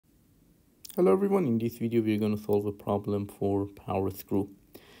Hello everyone, in this video we are going to solve a problem for power screw.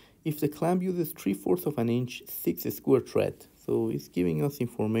 If the clamp uses 3/4 of an inch 6 square thread, so it's giving us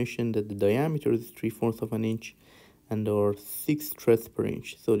information that the diameter is 3/4 of an inch and there are 6 threads per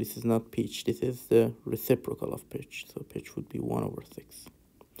inch. So this is not pitch, this is the reciprocal of pitch, so pitch would be 1/6.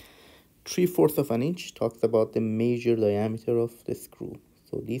 3/4 of an inch talks about the major diameter of the screw.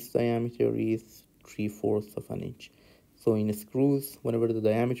 So this diameter is 3/4 of an inch. So in screws, whenever the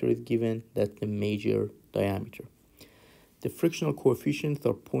diameter is given, that's the major diameter. The frictional coefficients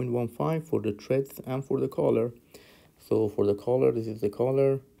are 0.15 for the threads and for the collar. So for the collar, this is the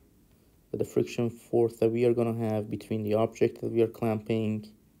collar. The friction force that we are going to have between the object that we are clamping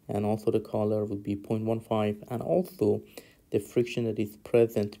and also the collar would be 0.15. And also the friction that is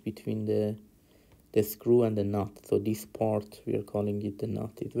present between the screw and the nut. So this part, we are calling it the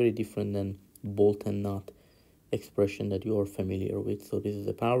nut. It's very different than bolt and nut expression that you are familiar with. So this is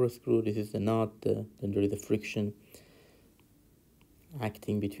the power screw, this is the nut, then there is a friction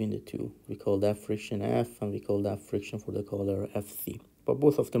acting between the two. We call that friction F, and we call that friction for the collar FC. But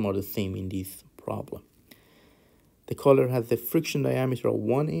both of them are the same in this problem. The collar has a friction diameter of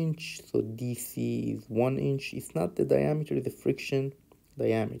 1 inch, so DC is 1 inch. It's not the diameter, it's the friction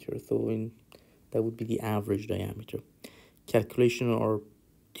diameter. So that would be the average diameter. Calculations are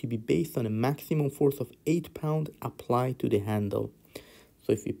to be based on a maximum force of 8 pounds applied to the handle.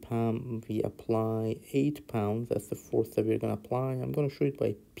 So if we apply 8 pounds, that's the force that we're going to apply. I'm going to show it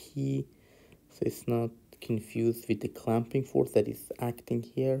by P, so it's not confused with the clamping force that is acting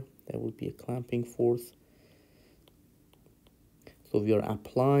here. That would be a clamping force. So we are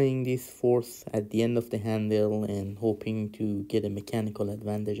applying this force at the end of the handle and hoping to get a mechanical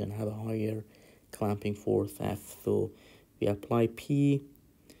advantage and have a higher clamping force F. So we apply P,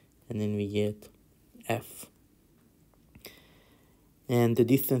 and then we get F. And the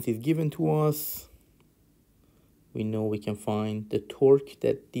distance is given to us. We know we can find the torque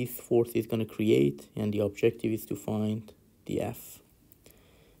that this force is going to create, and the objective is to find the F.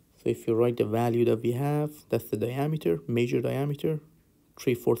 So if you write the value that we have, that's the diameter, major diameter,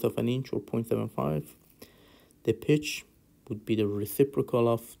 3/4 of an inch or 0.75. The pitch would be the reciprocal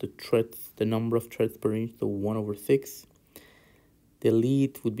of the threads, the number of threads per inch, so 1/6. The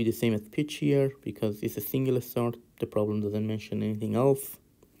lead would be the same as pitch here because it's a singular start. The problem doesn't mention anything else.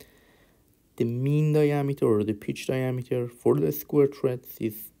 The mean diameter or the pitch diameter for the square threads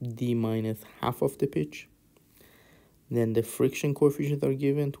is D minus half of the pitch. Then the friction coefficients are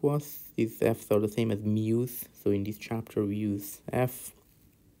given to us. These F's are the same as mu's. So in this chapter we use F.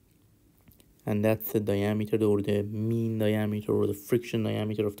 And that's the diameter or the mean diameter or the friction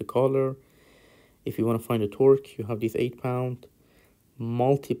diameter of the collar. If you want to find the torque, you have this 8 pound.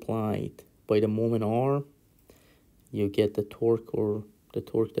 Multiplied by the moment R, you get the torque or the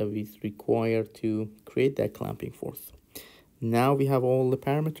torque that is required to create that clamping force. Now we have all the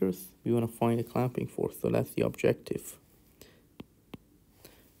parameters. We want to find the clamping force, so that's the objective.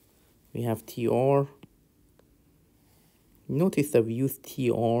 We have TR. Notice that we use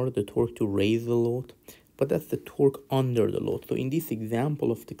TR, the torque, to raise the load, but that's the torque under the load. So in this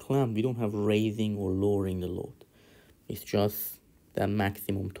example of the clamp, we don't have raising or lowering the load. It's just the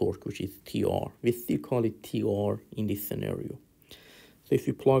maximum torque, which is TR. We still call it TR in this scenario. So if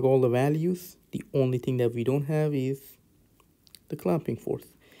you plug all the values, the only thing that we don't have is the clamping force.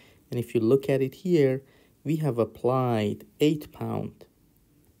 And if you look at it here, we have applied 8 pounds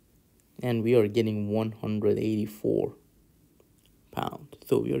and we are getting 184 pounds.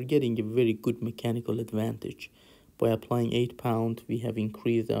 So we are getting a very good mechanical advantage. By applying 8 pounds, we have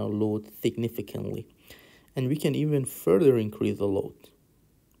increased our load significantly. And we can even further increase the load.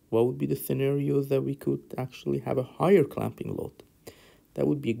 What would be the scenarios that we could actually have a higher clamping load? That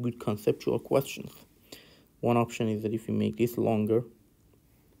would be a good conceptual question. One option is that if you make this longer.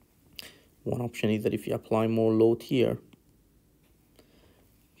 One option is that if you apply more load here.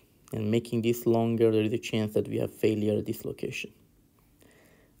 And making this longer, there is a chance that we have failure at this location.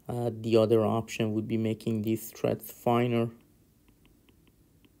 The other option would be making these threads finer.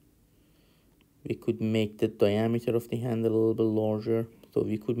 We could make the diameter of the handle a little bit larger, so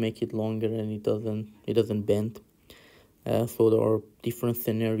we could make it longer and it doesn't bend. So there are different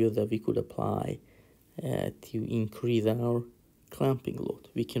scenarios that we could apply to increase our clamping load.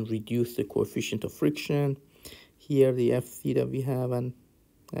 We can reduce the coefficient of friction. Here the FC that we have and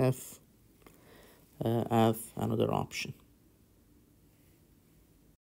F as another option.